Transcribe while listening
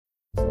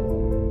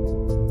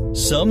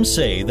Some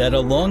say that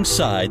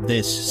alongside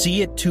this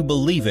see it to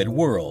believe it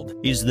world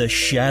is the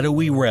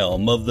shadowy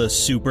realm of the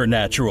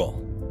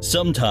supernatural.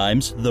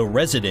 Sometimes the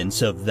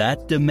residents of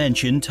that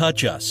dimension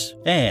touch us,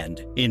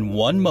 and in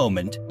one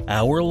moment,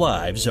 our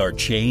lives are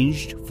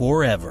changed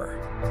forever.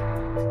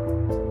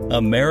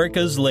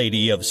 America's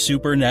Lady of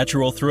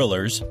Supernatural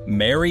Thrillers,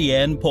 Mary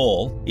Ann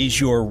Pohl,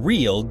 is your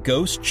real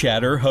Ghost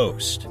Chatter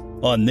host.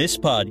 On this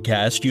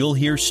podcast, you'll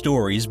hear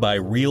stories by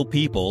real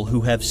people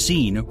who have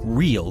seen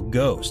real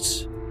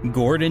ghosts.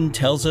 Gordon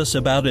tells us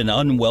about an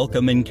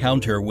unwelcome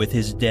encounter with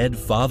his dead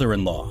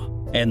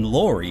father-in-law. And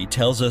Lori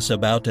tells us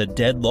about a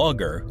dead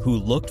logger who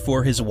looked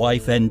for his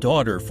wife and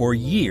daughter for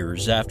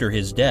years after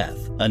his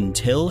death,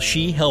 until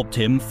she helped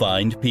him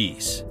find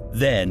peace.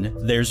 Then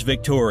there's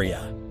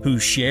Victoria, who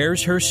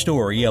shares her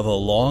story of a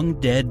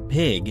long-dead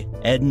pig,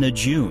 Edna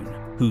June,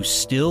 who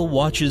still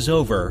watches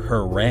over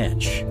her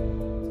ranch.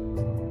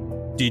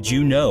 Did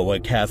you know a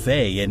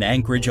cafe in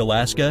Anchorage,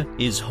 Alaska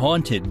is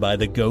haunted by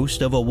the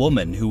ghost of a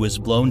woman who was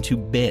blown to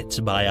bits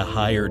by a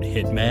hired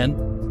hitman?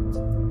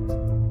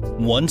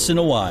 Once in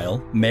a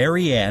while,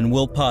 Mary Ann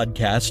will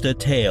podcast a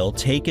tale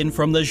taken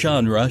from the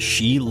genre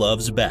she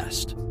loves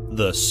best,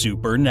 the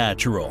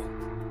supernatural.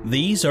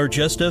 These are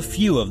just a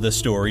few of the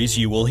stories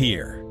you will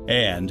hear,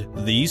 and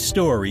these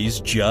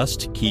stories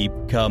just keep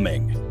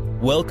coming.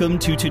 Welcome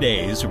to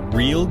today's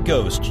Real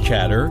Ghost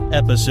Chatter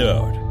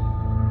episode.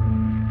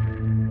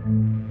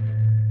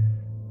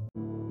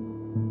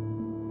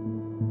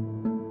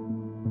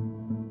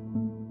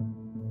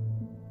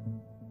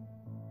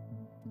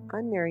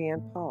 I'm Mary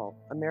Ann Pohl,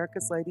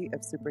 America's Lady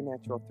of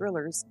Supernatural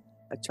Thrillers,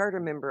 a charter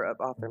member of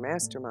Author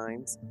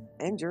Masterminds,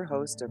 and your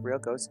host of Real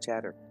Ghost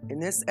Chatter. In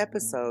this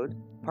episode,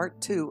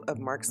 part 2 of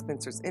Mark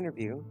Spencer's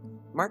interview,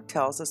 Mark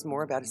tells us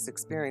more about his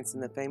experience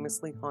in the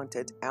famously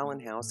haunted Allen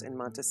House in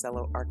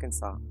Monticello,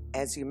 Arkansas.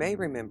 As you may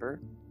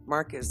remember,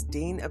 Mark is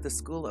Dean of the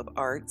School of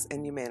Arts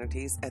and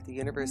Humanities at the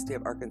University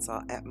of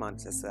Arkansas at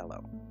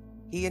Monticello.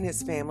 He and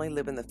his family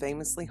live in the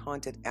famously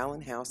haunted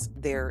Allen House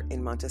there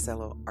in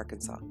Monticello,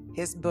 Arkansas.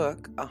 His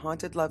book, A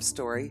Haunted Love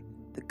Story,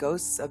 The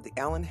Ghosts of the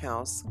Allen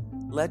House,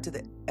 led to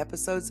the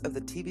episodes of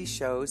the TV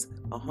shows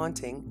A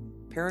Haunting,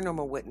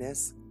 Paranormal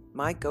Witness,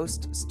 My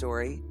Ghost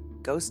Story,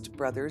 Ghost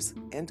Brothers,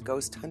 and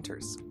Ghost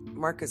Hunters.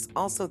 Mark is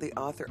also the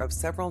author of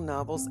several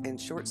novels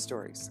and short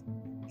stories.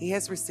 He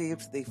has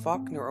received the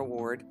Faulkner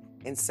Award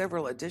and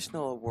several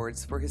additional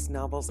awards for his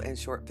novels and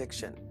short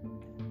fiction.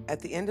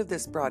 At the end of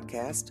this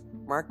broadcast,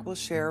 Mark will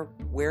share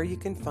where you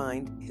can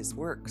find his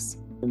works.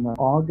 In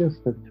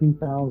August of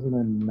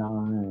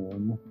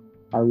 2009,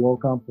 I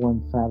woke up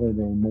one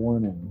Saturday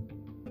morning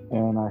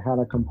and I had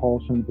a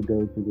compulsion to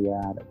go to the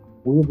attic.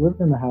 We had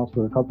lived in the house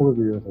for a couple of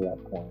years at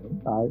that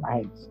point. I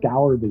had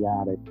scoured the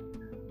attic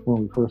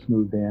when we first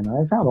moved in.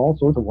 I found all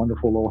sorts of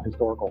wonderful little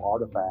historical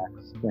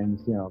artifacts,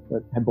 things,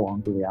 that had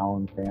belonged to the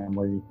Allen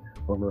family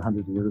over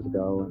 100 years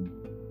ago. And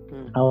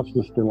I was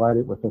just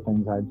delighted with the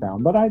things I'd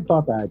found. But I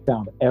thought that I'd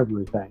found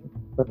everything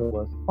that there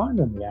was to find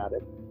in the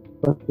attic.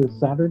 But this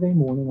Saturday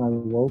morning, I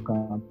woke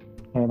up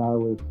and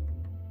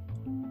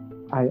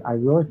I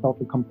really felt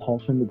the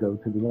compulsion to go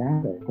to the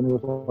attic. And it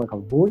was like a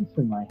voice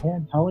in my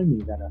head telling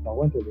me that if I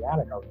went to the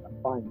attic, I was going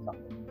to find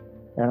something.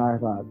 And I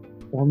thought,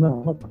 well, no,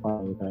 I'm not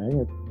going to find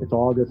anything. It's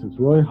August. It's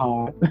really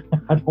hot.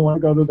 I don't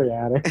want to go to the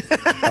attic.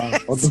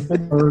 It's a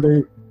bit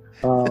dirty.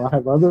 I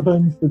have other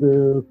things to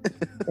do.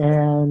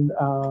 And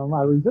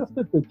I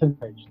resisted the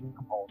temptation and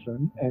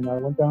compulsion. And I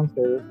went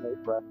downstairs and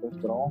ate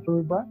breakfast. But all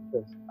through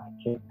breakfast, I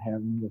kept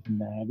having this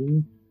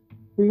nagging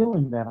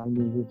feeling that I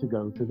needed to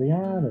go to the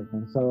attic.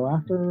 And so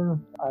after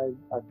I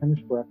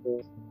finished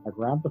breakfast, I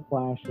grabbed the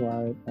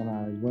flashlight and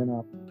I went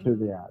up to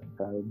the attic.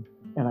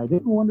 And I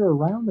didn't wander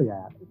around the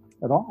attic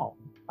at all.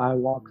 I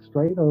walked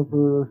straight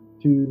over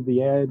to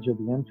the edge of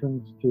the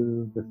entrance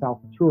to the south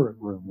turret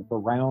room. It's a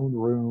round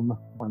room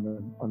on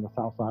the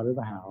south side of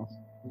the house.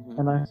 Mm-hmm.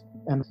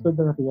 And I stood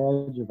there at the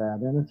edge of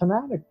that. And it's an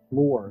attic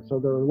floor, so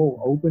there are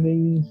little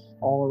openings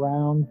all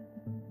around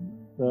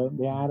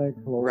the attic,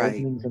 little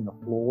openings in the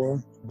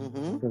floor,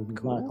 because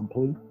it's not a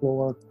complete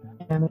floor.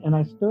 And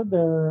I stood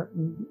there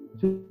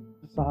to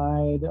the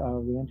side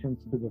of the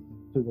entrance to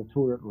the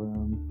turret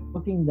room,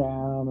 looking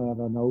down at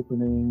an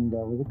opening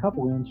that was a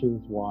couple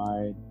inches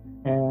wide.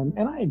 And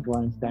I had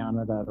glanced down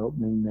at that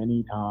opening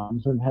many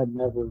times and had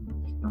never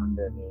discerned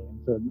any.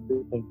 So I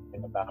didn't think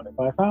anything about it.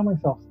 But I found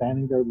myself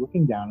standing there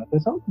looking down at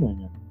this opening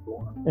in the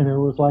floor. And it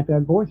was like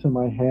that voice in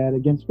my head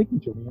again speaking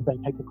to me and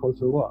saying, take a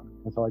closer look.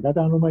 And so I got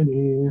down on my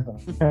knees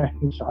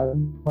and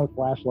shined my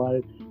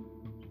flashlight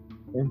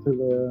into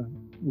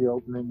the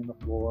opening in the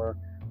floor.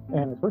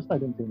 And at first I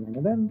didn't see anything.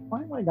 And then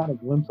finally I got a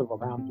glimpse of a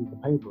round piece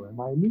of paper. And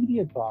my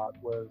immediate thought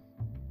was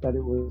that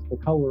it was the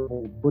color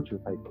of butcher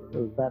paper. It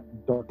was that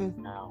dark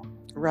now.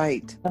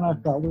 Right. And I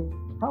thought, well,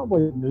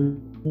 probably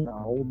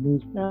old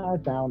news. I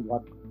found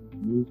lots of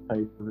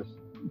newspapers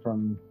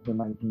from the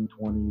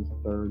 1920s,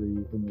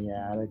 30s in the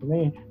attic.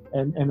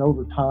 And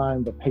over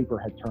time, the paper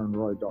had turned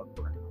really dark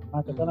brown.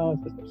 I thought, oh,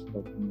 it's just a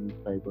spoken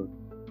newspaper.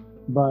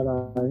 But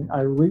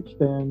I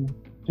reached in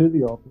to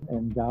the open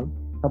and got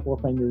couple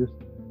of fingers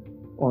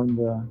on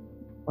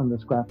the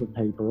scrap of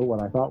paper,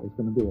 what I thought was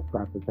going to be a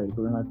scrap of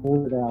paper, and I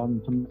pulled it out,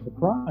 and to my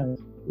surprise,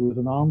 it was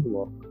an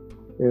envelope.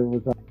 It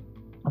was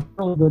a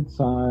fairly good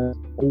size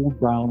old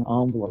brown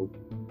envelope.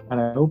 And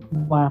I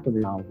opened the flap of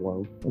the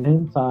envelope, and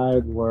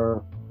inside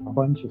were a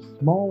bunch of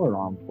smaller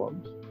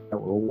envelopes that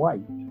were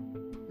white.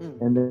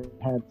 And they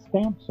had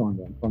stamps on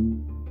them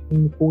from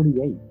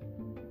 1948.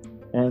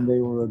 And they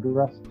were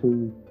addressed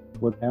to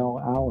Liddell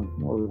Allen,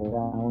 or Liddell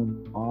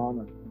Allen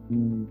on.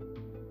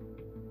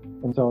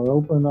 And so I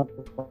opened up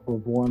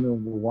one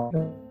of the white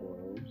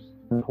envelopes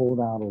and pulled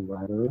out a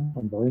letter,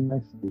 a very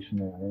nice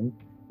stationery,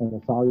 and the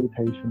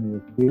salutation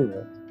was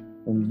spirit.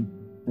 And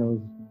it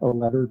was a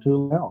letter to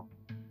Liddell.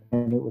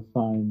 And it was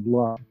signed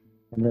Love.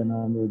 And then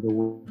under the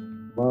word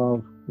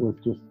Love was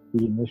just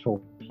the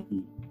initial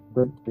P,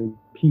 great big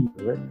P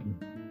written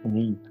in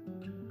ink.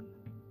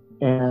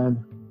 And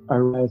I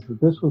realized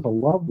that this was a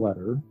love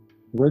letter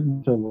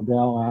written to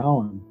Liddell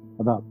Allen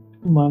about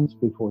 2 months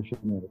before she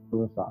committed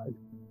suicide.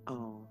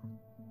 Oh.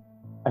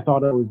 I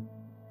thought I was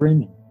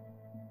dreaming.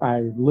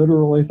 I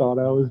literally thought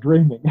I was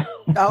dreaming.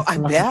 Oh, I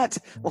bet.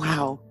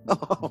 Wow.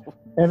 Oh.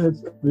 And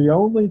it's the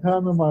only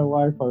time in my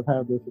life I've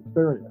had this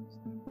experience.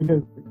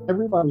 Because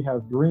everybody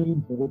has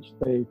dreams in which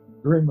they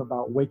dream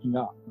about waking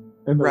up.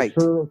 And they're Right.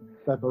 sure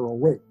that they're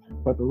awake,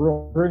 but they're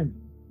real dreaming.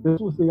 This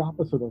was the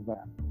opposite of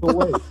that.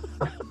 Awake.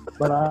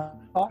 But I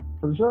thought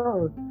for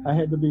sure I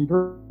had to be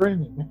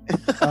dreaming.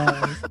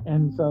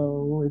 And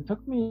so it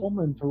took me a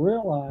moment to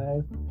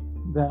realize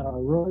that I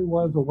really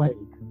was awake.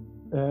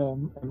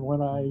 And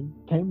when I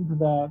came to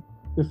that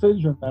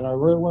decision that I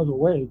really was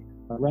awake,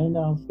 I ran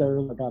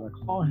downstairs, I got a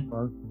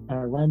climber, and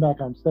I ran back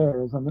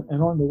upstairs.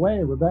 And on the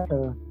way,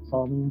 Rebecca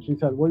saw me and she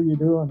said, "What are you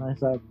doing?" I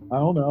said, "I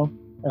don't know."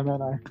 And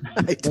then I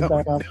went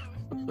back up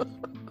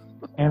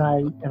and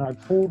I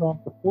pulled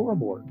off the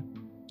floorboard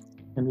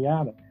in the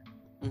attic.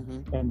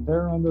 Mm-hmm. And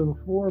there under the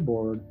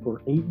floorboard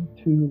were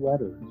 82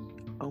 letters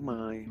Oh,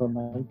 my. from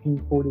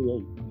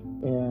 1948.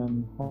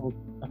 And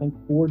I think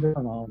 4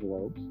 different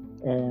envelopes.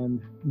 And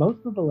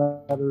most of the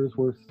letters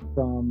were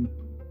from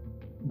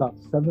about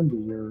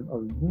 70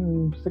 or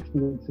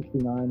 68,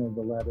 69 of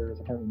the letters,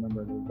 I can't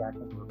remember the exact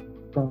number,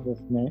 from this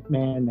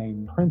man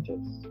named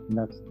Prentice, and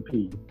that's the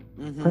P.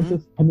 Mm-hmm.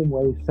 Prentice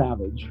Hemingway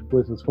Savage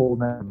was his full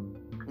name.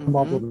 Come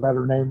up with a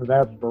better name than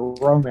that for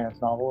a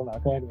romance novel, and I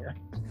can't hear.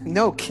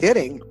 No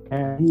kidding.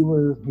 And he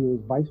was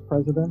vice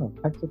president of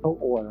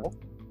Texaco Oil.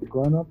 He'd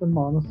grown up in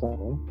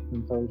Monticello,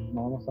 and so he's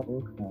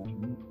Monticello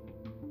connection.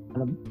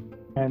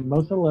 And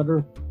most of the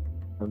letters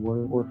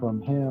were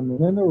from him. And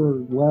then there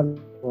were letters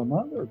from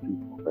other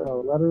people. There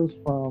were letters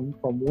from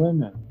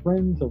women,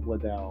 friends of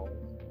Liddell.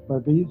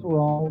 But these were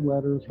all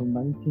letters from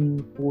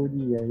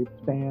 1948,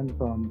 spanned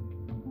from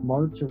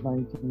March of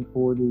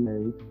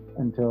 1948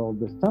 until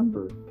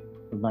December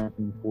of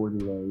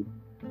 1948.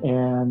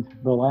 And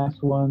the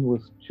last one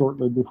was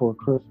shortly before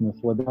Christmas.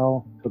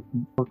 Liddell took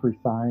mercury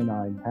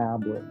cyanide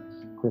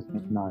tablets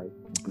Christmas night,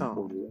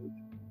 1948.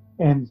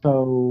 And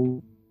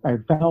so I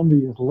found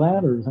these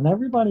letters, and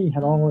everybody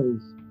had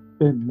always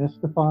been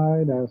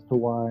mystified as to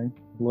why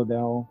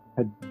Liddell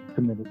had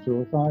committed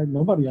suicide.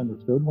 Nobody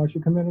understood why she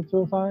committed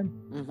suicide.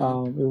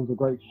 Mm-hmm. It was a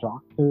great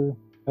shock to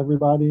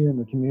everybody in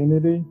the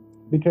community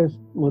because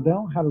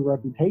Liddell had a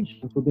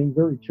reputation for being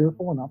very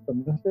cheerful and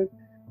optimistic.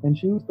 And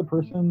she was the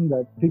person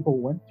that people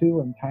went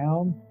to in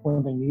town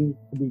when they needed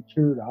to be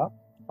cheered up,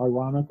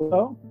 ironically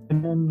so.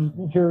 And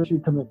then here she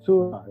commits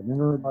suicide, and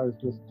everybody's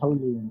just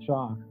totally in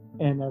shock.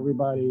 And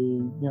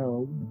everybody,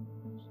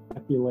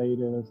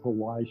 speculated as to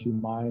why she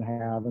might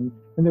have. And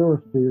there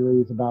were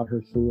theories about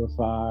her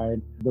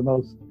suicide. The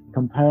most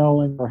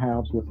compelling,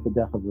 perhaps, was the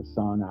death of the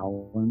son,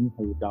 Alan,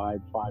 who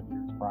died 5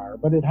 years prior.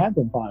 But it had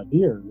been 5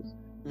 years.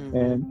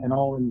 Mm-hmm. And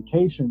all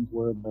indications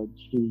were that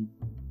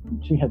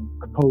she had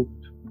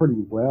coped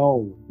pretty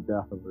well with the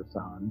death of her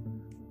son.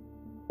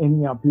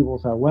 And people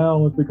say,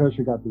 well, it's because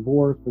she got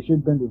divorced, but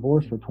she'd been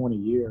divorced for 20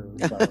 years.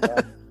 So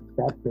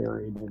that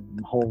theory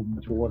didn't hold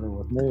much water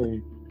with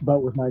me.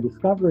 But with my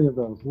discovery of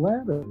those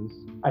letters,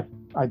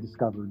 I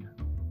discovered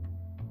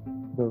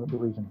the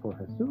reason for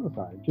her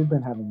suicide. She'd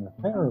been having an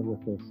affair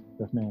with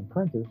this man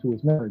Prentice, who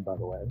was married, by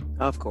the way.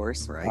 Of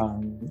course, right.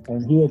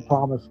 And he had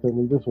promised to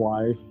leave his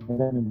wife. And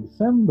then in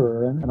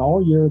December, and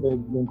all year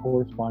they'd been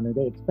corresponding.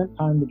 They had spent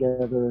time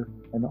together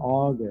in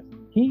August.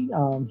 He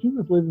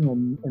was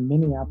living in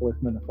Minneapolis,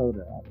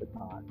 Minnesota at the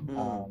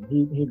time.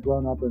 He'd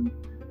grown up in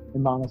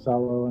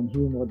Monticello, and he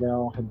and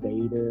Liddell had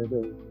dated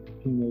as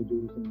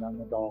teenagers and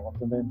young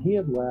adults. And then he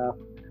had left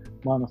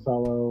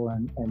Monticello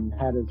and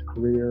had his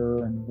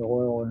career in the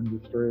oil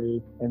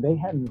industry, and they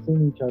hadn't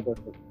seen each other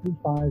for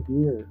 35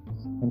 years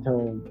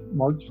until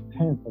March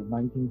 10th of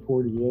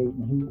 1948,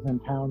 and he was in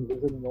town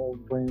visiting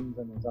old friends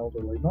and his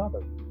elderly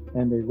mother,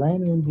 and they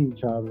ran into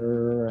each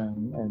other,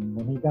 and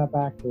when he got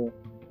back to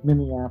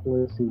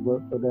Minneapolis, he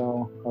wrote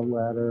Liddell a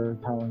letter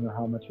telling her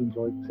how much he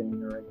enjoyed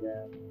seeing her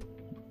again.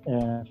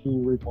 And she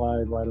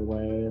replied right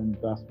away, and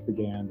thus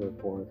began their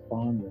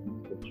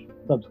correspondence, which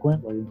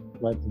subsequently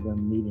led to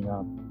them meeting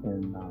up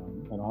in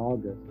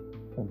August.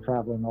 and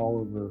traveling all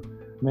over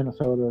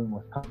Minnesota and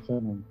Wisconsin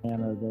and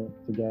Canada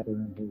together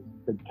in his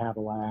big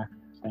Cadillac,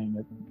 staying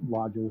at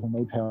lodges and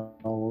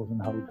motels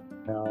and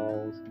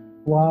hotels.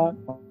 A lot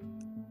of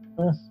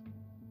this,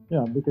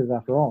 because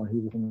after all, he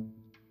was an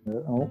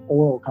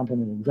oil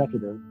company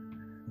executive,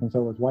 and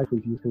so his wife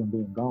was used to him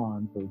being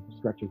gone for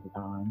stretches of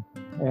time.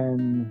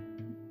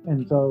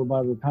 And so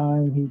by the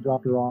time he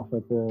dropped her off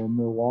at the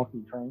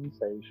Milwaukee train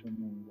station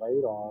in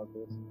late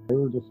August, they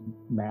were just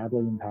madly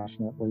and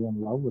passionately in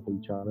love with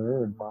each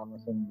other and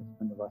promising to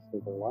spend the rest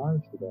of their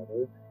lives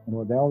together. And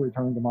Liddell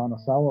returned to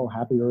Monticello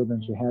happier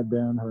than she had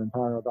been her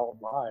entire adult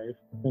life,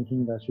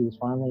 thinking that she was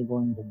finally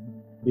going to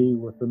be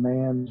with the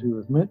man she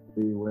was meant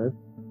to be with.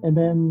 And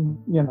then,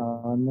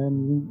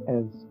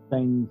 as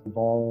things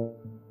evolved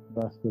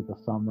the rest of the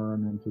summer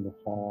and into the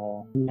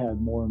fall, he had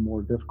more and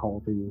more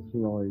difficulties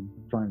really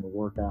trying to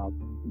work out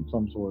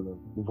some sort of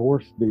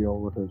divorce deal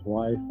with his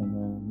wife. And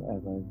then,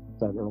 as I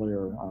said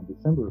earlier, on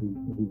December,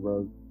 he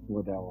wrote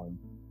Liddell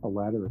a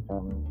letter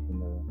telling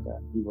her that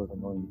he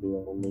wasn't going to be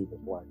able to leave his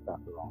wife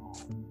after all.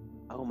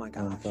 Oh my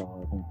gosh. And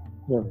so I think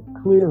very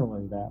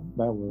clearly that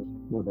was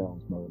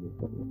Liddell's motive,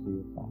 that was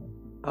suicide.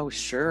 Oh,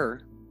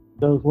 sure.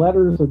 Those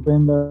letters have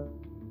been there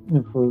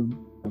for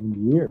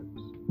 7 years.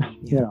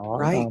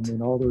 Right.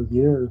 All those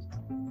years,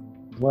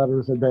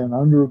 letters have been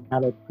under the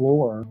attic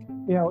floor.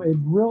 It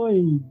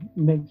really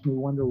makes me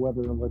wonder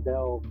whether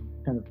Liddell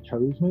kind of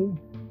chose me.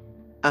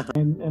 Uh-huh.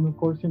 And of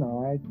course, I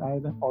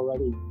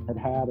already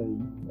had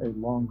a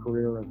long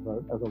career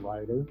as a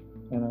writer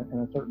and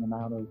a certain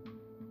amount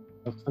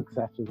of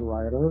success as a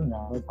writer.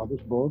 I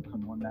published books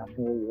and won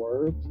national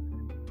awards.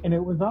 And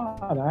it was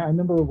odd. I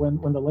remember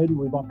when the lady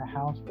we bought the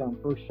house from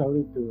first showed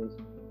it to us,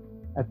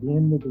 at the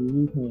end of the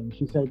evening,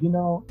 she said,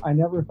 I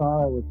never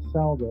thought I would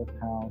sell this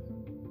house,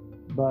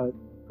 but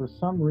for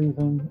some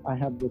reason, I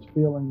have this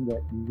feeling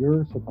that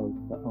you're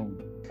supposed to own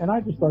it. And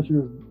I just thought she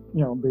was,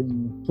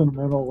 being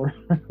sentimental or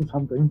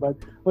something. But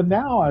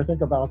now I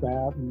think about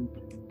that, and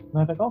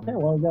I think, okay,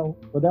 well,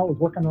 Liddell was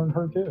working on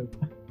her too.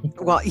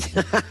 Well,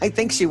 yeah, I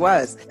think she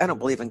was. I don't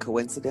believe in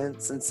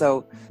coincidence. And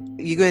so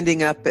you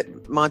ending up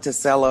at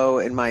Monticello,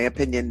 in my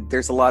opinion,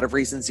 there's a lot of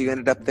reasons you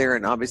ended up there.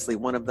 And obviously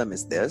one of them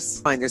is this.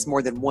 Fine, there's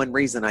more than one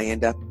reason I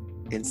end up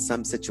in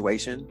some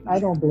situation. I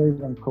don't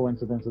believe in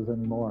coincidences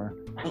anymore.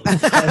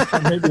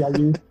 Maybe I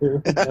used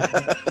to.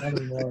 Not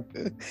anymore.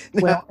 No.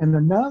 Well, and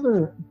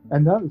another,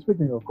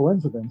 speaking of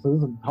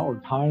coincidences and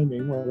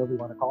timing, whatever you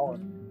want to call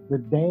it, the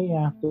day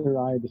after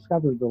I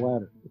discovered the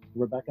letters,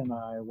 Rebecca and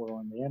I were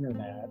on the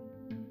internet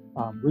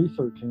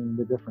researching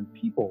the different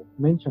people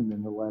mentioned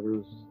in the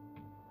letters.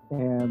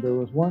 And there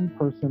was one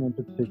person in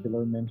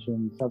particular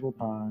mentioned several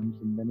times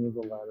in many of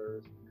the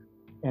letters,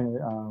 and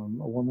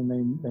a woman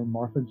named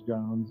Martha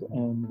Jones,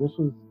 and this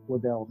was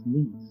Liddell's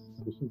niece.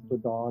 This is the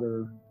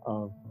daughter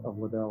of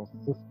Liddell's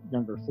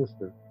younger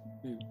sister.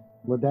 Mm.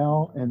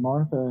 Liddell and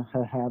Martha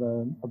had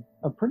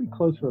a pretty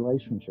close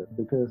relationship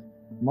because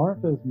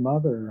Martha's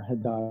mother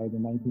had died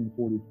in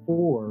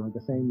 1944,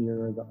 the same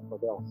year that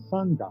Liddell's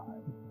son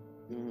died.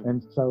 Mm.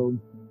 And so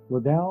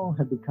Liddell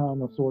had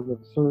become a sort of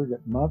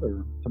surrogate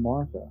mother to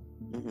Martha,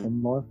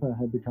 and Martha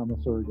had become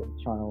a surrogate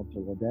child to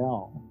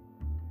Liddell.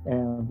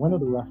 And one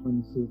of the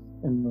references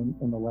in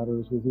the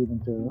letters was even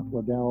to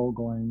Liddell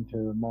going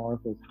to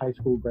Martha's high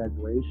school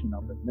graduation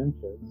up in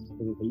Memphis.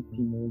 He was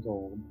 18 years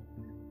old.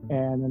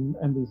 And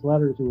in these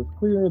letters, it was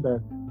clear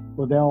that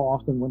Liddell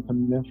often went to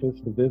Memphis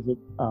to visit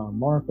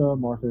Martha.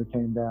 Martha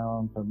came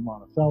down to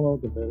Monticello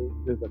to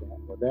visit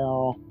Aunt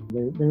Liddell.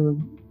 They were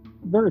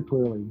very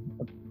clearly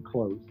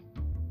close.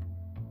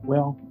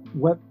 Well,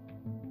 what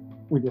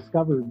we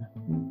discovered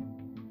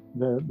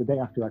the day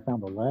after I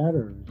found the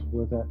letters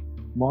was that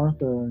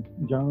Martha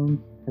Jones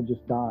had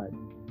just died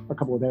a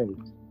couple of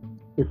days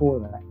before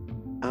that.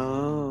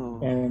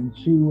 Oh. And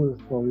she was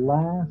the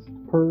last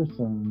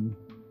person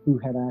who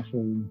had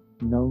actually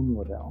known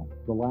Liddell.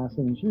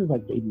 And she was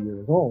like 80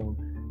 years old.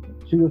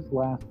 She was the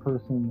last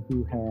person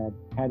who had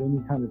any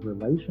kind of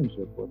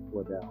relationship with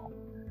Liddell.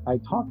 I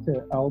talked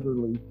to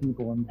elderly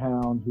people in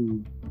town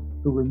who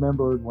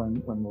remembered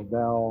when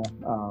Liddell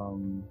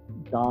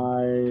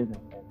died,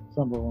 and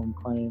some of them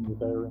claimed that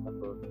they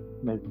remember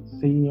maybe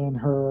seeing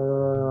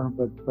her,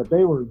 but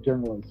they were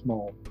generally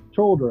small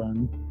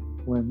children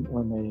when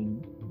they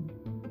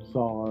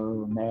saw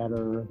her or met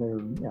her. They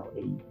were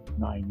 8,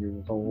 9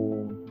 years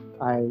old.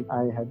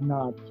 I had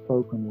not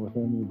spoken with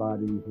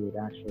anybody who had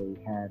actually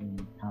had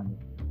any kind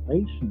of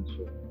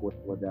relationship with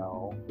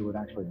Liddell, who had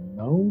actually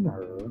known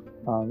her.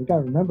 You got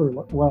to remember,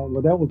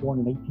 Liddell was born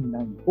in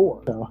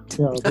 1894,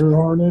 so there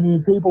aren't any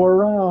people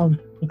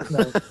around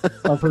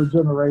of her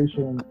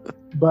generation.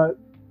 But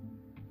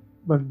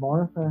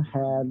Martha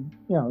had,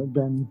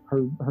 been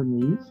her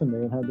niece, and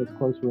they had this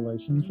close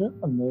relationship,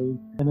 and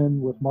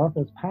then with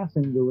Martha's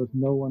passing, there was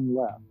no one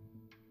left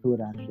who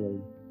had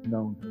actually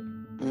known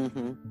her.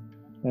 Mm-hmm.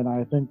 And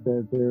I think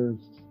that there's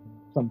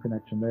some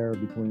connection there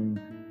between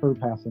her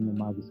passing and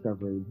my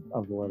discovery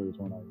of the letters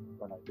when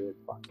I did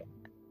find them.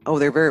 Oh,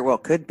 there very well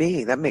could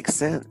be. That makes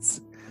sense.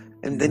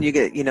 And then you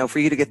get, for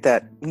you to get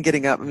that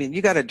getting up, I mean,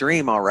 you got a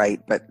dream, all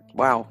right, but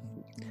wow.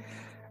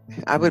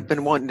 I would have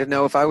been wanting to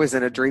know if I was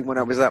in a dream when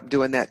I was up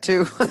doing that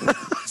too.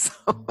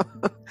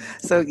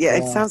 so yeah,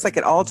 it sounds like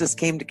it all just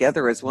came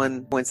together as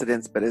one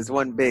coincidence, but as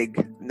one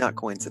big, not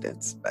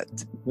coincidence, but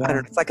I don't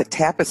know, it's like a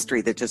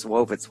tapestry that just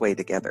wove its way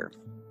together.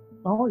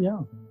 Oh yeah,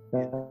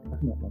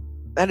 definitely.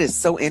 That is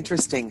so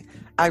interesting.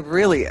 I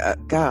really,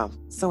 God,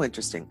 so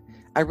interesting.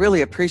 I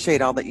really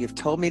appreciate all that you've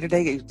told me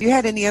today. Do you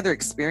had any other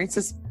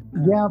experiences?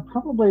 Yeah,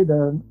 probably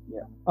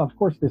of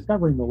course,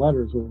 discovering the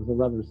letters was a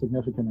rather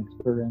significant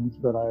experience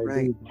that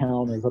I do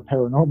count as a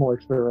paranormal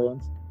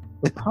experience,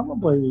 but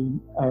probably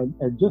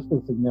just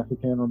as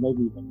significant or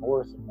maybe even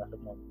more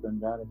significant than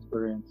that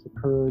experience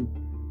occurred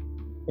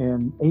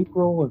in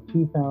April of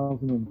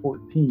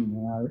 2014.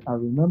 And I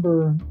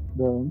remember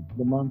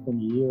the month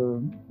and the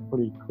year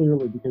pretty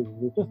clearly because it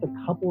was just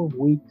a couple of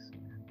weeks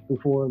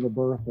before the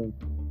birth of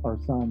our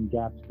son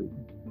Gatsby.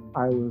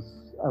 I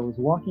was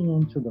walking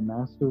into the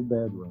master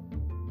bedroom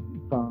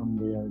from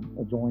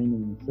the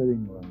adjoining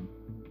sitting room,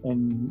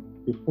 and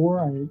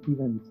before I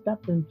even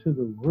stepped into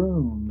the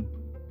room,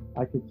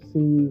 I could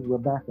see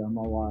Rebecca,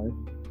 my wife,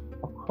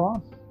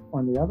 across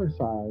on the other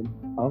side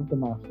of the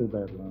master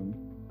bedroom.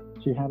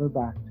 She had her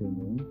back to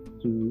me.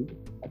 She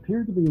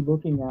appeared to be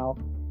looking out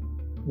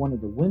one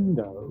of the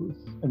windows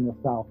in the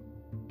south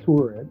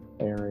turret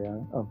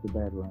area of the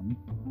bedroom.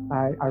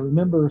 I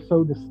remember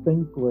so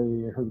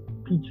distinctly her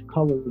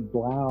peach-colored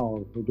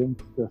blouse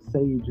against the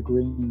sage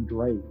green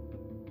drape.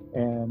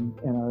 And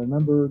I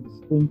remember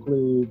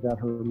distinctly that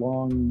her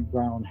long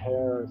brown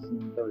hair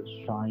seemed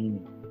very shiny.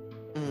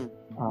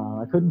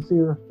 I couldn't see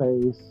her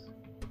face.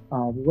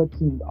 What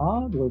seemed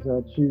odd was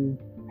that she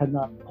had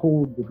not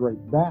pulled the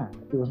drape back.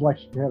 It was like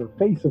she had her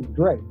face in the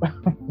drape.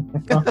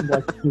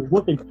 Like she was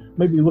looking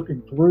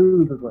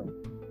through the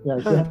drape. Yeah,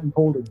 she hadn't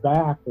pulled it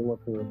back to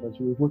look through it, but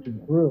she was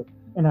looking through it.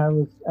 And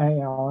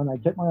and I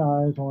kept my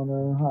eyes on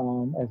her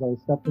as I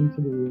stepped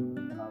into the room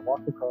and I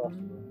walked across the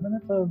room.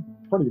 And it's a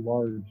pretty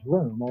large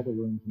room. All the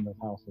rooms in this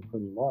house are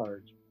pretty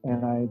large.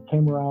 And I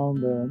came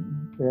around the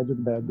edge of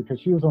the bed because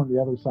she was on the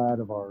other side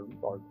of our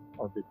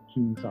big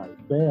king-size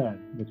bed,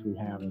 which we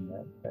have in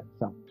that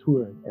south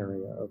turret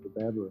area of the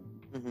bedroom.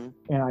 Mm-hmm.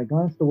 And I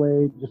glanced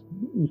away just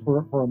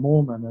for a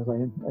moment as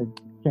I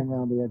came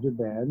around the edge of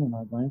the bed, and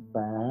I glanced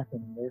back,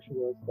 and there she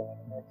was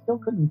standing. I still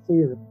couldn't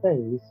see her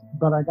face,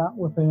 but I got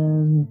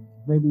within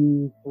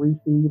maybe 3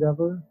 feet of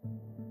her,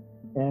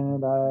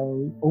 and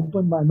I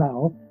opened my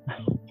mouth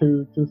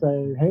to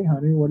say, "Hey,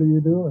 honey, what are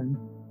you doing?"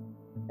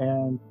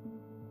 And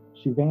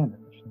she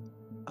vanished.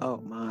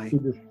 Oh, my. She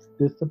just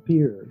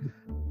disappeared.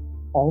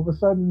 All of a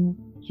sudden,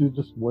 she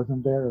just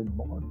wasn't there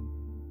anymore.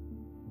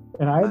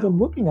 And I had been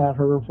looking at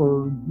her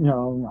for,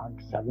 like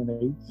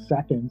 7-8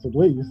 seconds at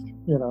least,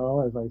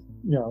 as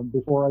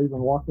before I even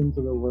walked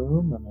into the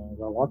room. And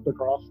as I walked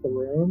across the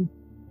room,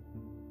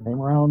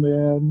 came around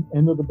the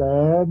end of the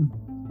bed,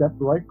 stepped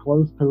right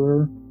close to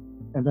her,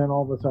 and then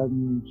all of a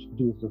sudden,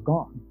 she was just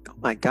gone. Oh,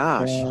 my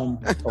gosh. And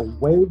a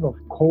wave of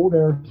cold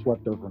air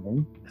swept over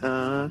me.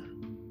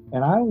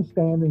 And I was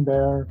standing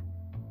there,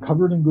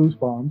 covered in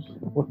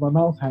goosebumps, with my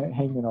mouth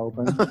hanging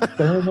open,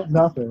 staring at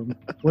nothing,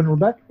 when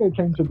Rebecca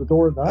came to the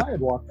door that I had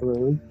walked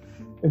through,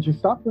 and she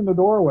stopped in the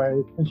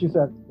doorway, and she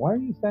said, "Why are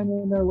you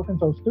standing there looking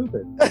so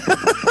stupid?"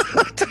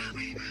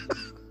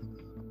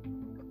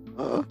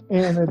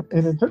 And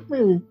it took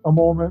me a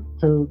moment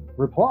to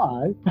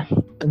reply,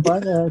 and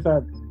finally I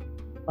said,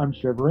 "I'm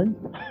shivering,"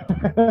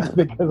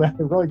 because I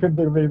really couldn't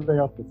think of anything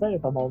else to say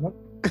at the moment.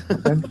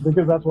 And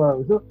because that's what I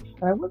was doing.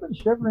 And I wasn't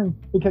shivering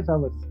because I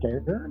was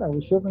scared. I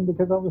was shivering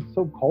because I was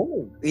so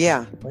cold.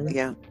 Yeah, right?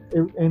 Yeah.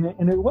 And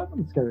it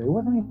wasn't scary. It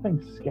wasn't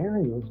anything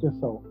scary. It was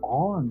just so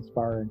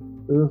awe-inspiring.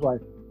 It was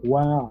like,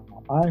 wow,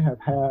 I have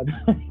had,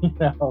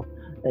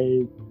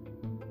 a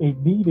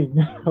meeting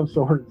of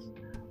sorts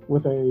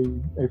with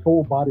a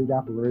full-bodied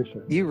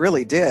apparition. You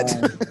really did.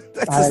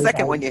 That's the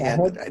second one you had.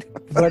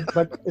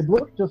 But it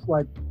looked just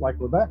like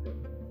Rebecca.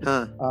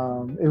 Huh.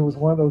 It was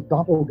one of those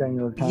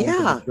doppelganger kinds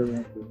of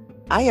experiences.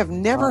 I have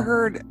never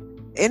heard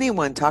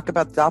anyone talk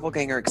about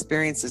doppelganger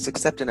experiences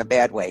except in a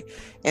bad way.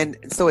 And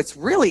so it's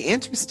really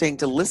interesting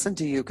to listen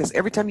to you because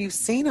every time you've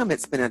seen them,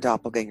 it's been a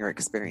doppelganger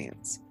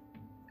experience.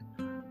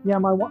 Yeah,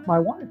 my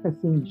wife has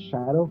seen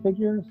shadow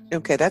figures.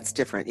 Okay, that's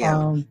different,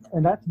 yeah.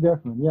 And that's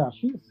different, yeah.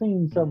 She's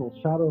seen several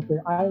shadow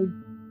figures.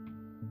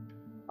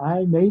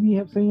 I maybe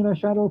have seen a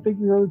shadow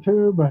figure or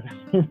two, but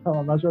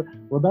I'm not sure.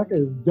 Rebecca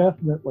is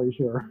definitely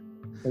sure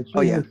that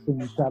she has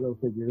seen shadow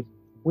figures.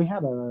 We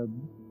had a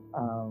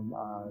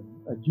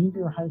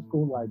junior high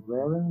school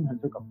librarian who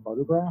took a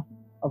photograph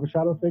of a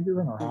shadow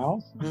figure in our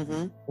house.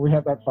 Mm-hmm. We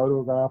have that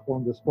photograph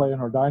on display in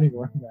our dining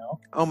room now.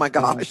 Oh my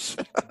gosh.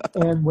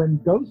 And when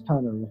Ghost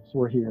Hunters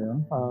were here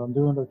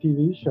doing their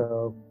TV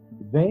show,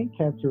 they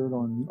captured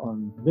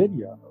on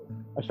video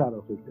a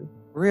shadow figure.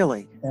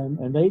 Really?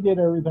 And they did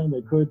everything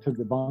they could to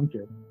debunk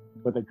it,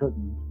 but they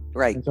couldn't.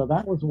 Right. And so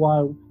that was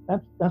why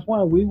that's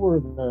why we were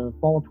the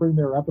fall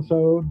premiere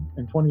episode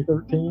in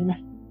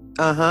 2013.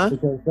 Uh-huh.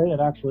 Because they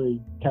had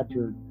actually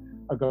captured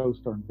a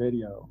ghost on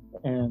video.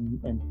 And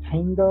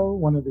Tango,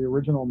 one of the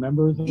original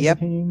members of Yep.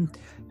 the team,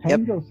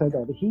 Tango said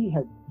that he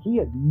had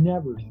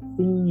never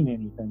seen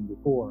anything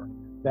before,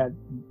 that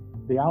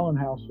the Allen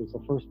house was the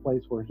first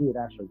place where he had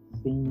actually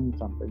seen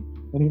something.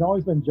 And he'd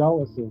always been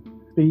jealous of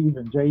Steve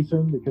and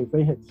Jason because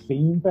they had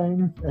seen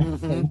things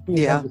and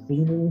he had never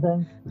seen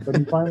anything. But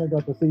he finally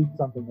got to see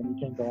something when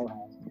he came to our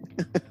house.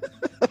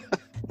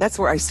 That's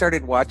where I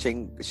started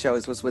watching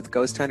shows, was with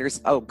Ghost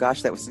Hunters. Oh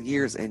gosh, that was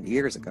years and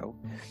years ago,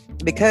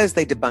 because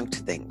they debunked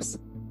things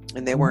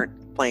and they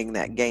weren't playing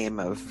that game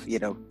of,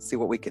 see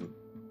what we can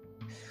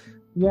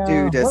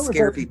do to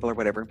scare people or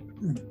whatever.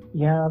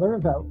 Yeah, there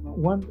was that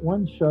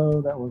one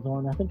show that was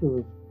on, I think it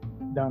was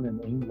done in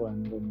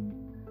England,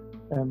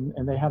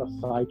 and they had a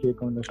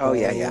psychic on the show. Oh,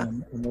 yeah.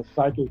 And the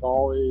psychic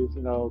always,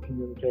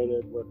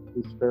 communicated with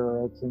the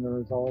spirits, and there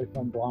was always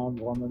some blonde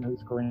woman who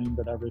screamed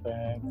at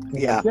everything.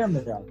 Yeah.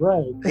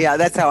 Great. Yeah,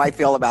 that's how I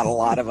feel about a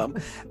lot of them.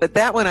 But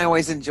that one I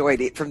always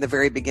enjoyed it from the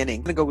very beginning.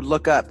 I'm going to go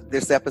look up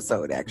this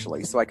episode,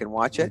 actually, so I can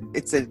watch it.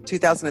 It's in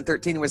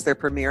 2013 was their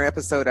premiere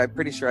episode. I'm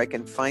pretty sure I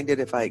can find it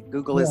if I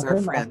Google Is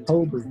Our Friend.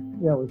 October.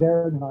 Yeah, it was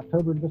aired in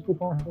October, just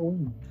before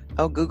Halloween.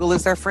 Oh, Google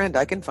Is Our Friend.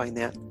 I can find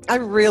that. I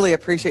really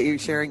appreciate you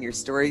sharing your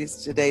stories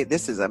today.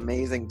 This is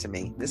amazing to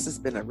me. This has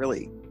been a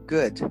really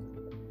good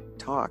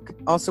talk.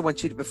 Also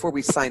want you to, before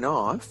we sign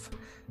off,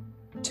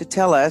 to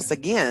tell us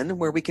again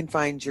where we can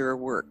find your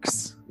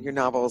works, your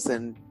novels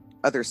and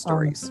other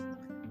stories.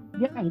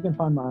 Yeah, you can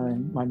find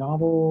my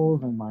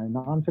novels and my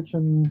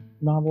nonfiction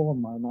novel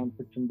and my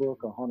nonfiction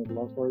book, A Haunted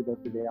Love Story, Goes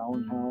to the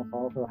Allen House. I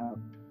also have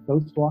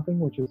Ghost Walking,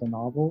 which is a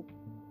novel,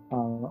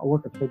 a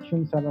work of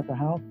fiction set at the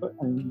house.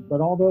 But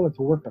although it's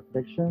a work of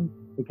fiction,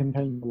 it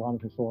contains a lot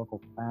of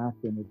historical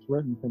fact, and it's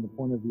written from the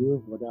point of view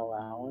of Liddell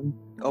Allen.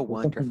 Oh,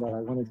 wonderful.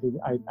 Something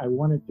that I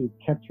wanted to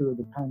capture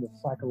the kind of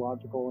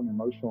psychological and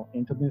emotional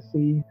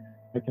intimacy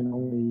that can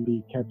only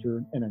be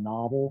captured in a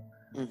novel.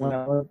 Mm-hmm. When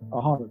I wrote A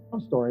Haunted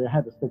Love Story, I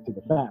had to stick to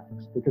the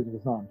facts because it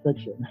was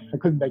nonfiction. I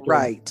couldn't make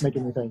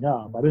anything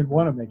up. I didn't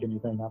want to make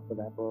anything up for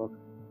that book.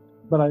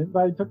 But I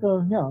took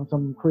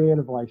some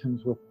creative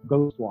license with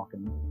Ghost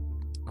Walking.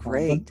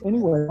 Great. But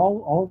anyway,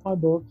 all of my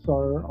books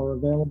are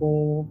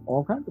available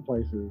all kinds of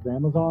places: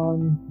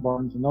 Amazon,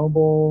 Barnes &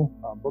 Noble,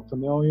 Books A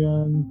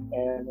Million,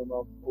 and a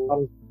lot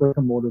of brick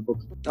and mortar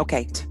books.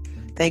 Okay.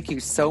 Thank you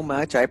so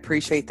much. I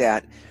appreciate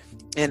that.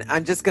 And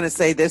I'm just going to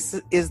say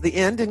this is the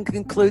end and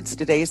concludes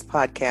today's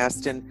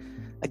podcast. And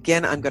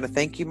again, I'm going to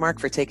thank you, Mark,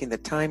 for taking the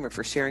time or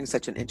for sharing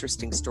such an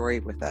interesting story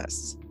with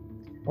us.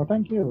 Well,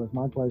 thank you. It was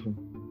my pleasure.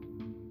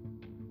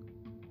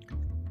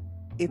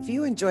 If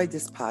you enjoyed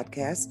this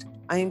podcast,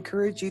 I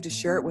encourage you to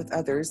share it with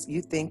others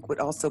you think would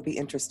also be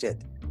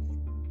interested.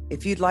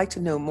 If you'd like to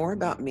know more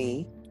about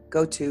me,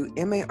 go to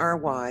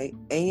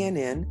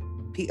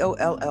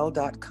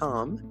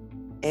MaryannPoll.com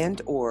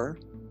and or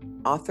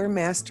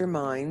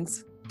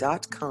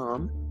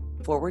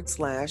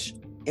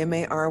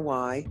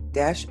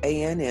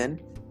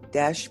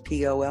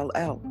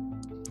authormasterminds.com/MARY-ANN-POLL.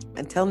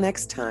 Until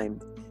next time,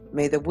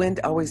 may the wind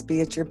always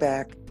be at your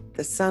back,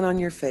 the sun on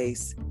your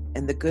face,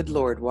 and the good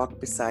Lord walk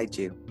beside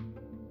you.